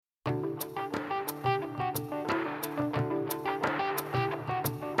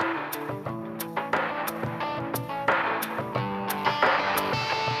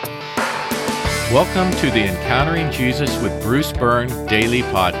Welcome to the Encountering Jesus with Bruce Byrne Daily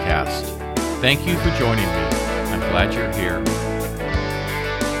Podcast. Thank you for joining me. I'm glad you're here.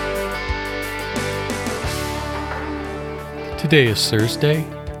 Today is Thursday,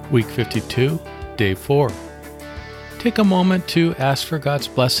 week 52, day 4. Take a moment to ask for God's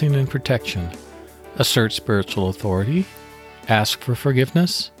blessing and protection, assert spiritual authority, ask for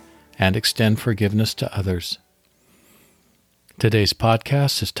forgiveness, and extend forgiveness to others. Today's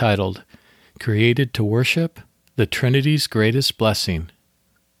podcast is titled, Created to Worship, the Trinity's Greatest Blessing.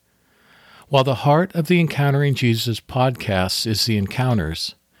 While the heart of the Encountering Jesus podcast is the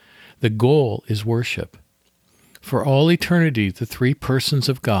encounters, the goal is worship. For all eternity, the three persons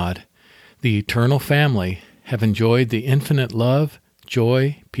of God, the eternal family, have enjoyed the infinite love,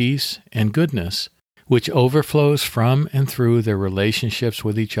 joy, peace, and goodness which overflows from and through their relationships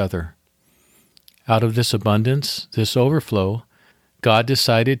with each other. Out of this abundance, this overflow, God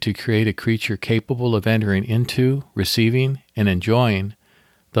decided to create a creature capable of entering into, receiving, and enjoying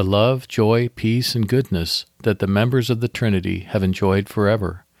the love, joy, peace, and goodness that the members of the Trinity have enjoyed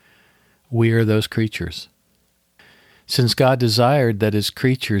forever. We are those creatures. Since God desired that His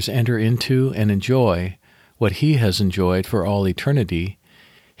creatures enter into and enjoy what He has enjoyed for all eternity,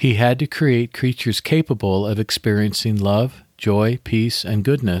 He had to create creatures capable of experiencing love, joy, peace, and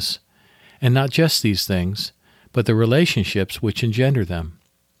goodness, and not just these things, but the relationships which engender them.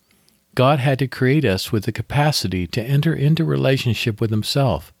 God had to create us with the capacity to enter into relationship with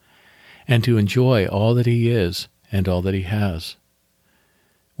Himself and to enjoy all that He is and all that He has.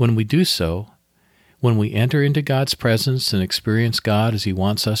 When we do so, when we enter into God's presence and experience God as He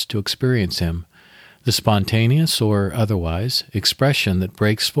wants us to experience Him, the spontaneous or otherwise expression that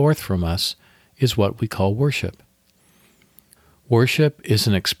breaks forth from us is what we call worship. Worship is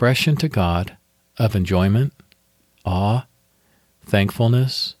an expression to God of enjoyment, awe,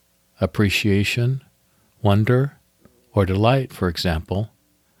 thankfulness, appreciation, wonder, or delight, for example,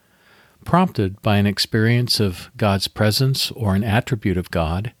 prompted by an experience of God's presence or an attribute of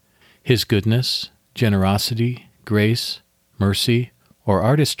God, His goodness, generosity, grace, mercy, or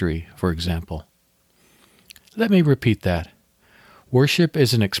artistry, for example. Let me repeat that. Worship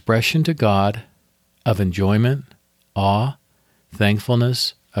is an expression to God of enjoyment, awe,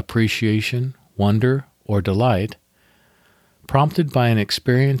 thankfulness, appreciation, wonder, or delight, prompted by an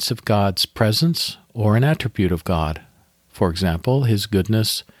experience of God's presence or an attribute of God, for example, His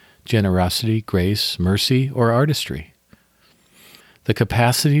goodness, generosity, grace, mercy, or artistry. The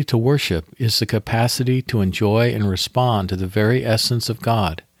capacity to worship is the capacity to enjoy and respond to the very essence of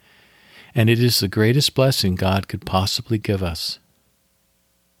God, and it is the greatest blessing God could possibly give us.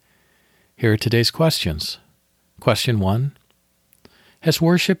 Here are today's questions. Question 1. Has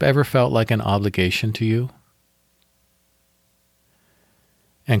worship ever felt like an obligation to you?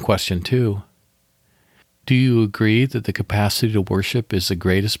 And question 2. Do you agree that the capacity to worship is the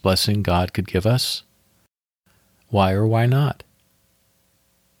greatest blessing God could give us? Why or why not?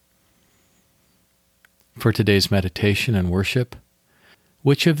 For today's meditation and worship,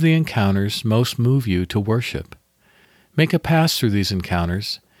 which of the encounters most move you to worship? Make a pass through these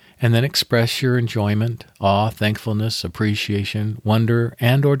encounters, and then express your enjoyment, awe, thankfulness, appreciation, wonder,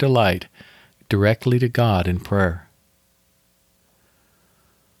 and or delight directly to God in prayer.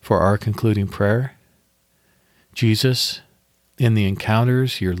 For our concluding prayer, Jesus, in the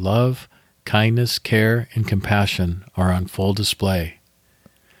encounters, your love, kindness, care, and compassion are on full display.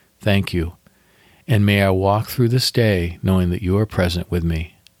 Thank you, and may I walk through this day knowing that you are present with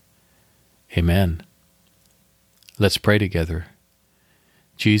me. Amen. Let's pray together.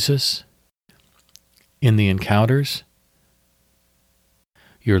 Jesus, in the encounters,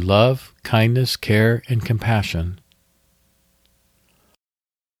 your love, kindness, care, and compassion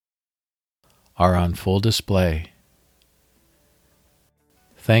are on full display.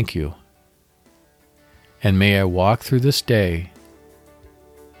 Thank you, and may I walk through this day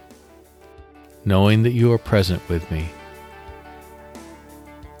knowing that you are present with me.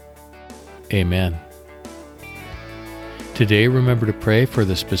 Amen. Today, remember to pray for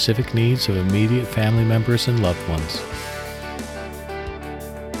the specific needs of immediate family members and loved ones.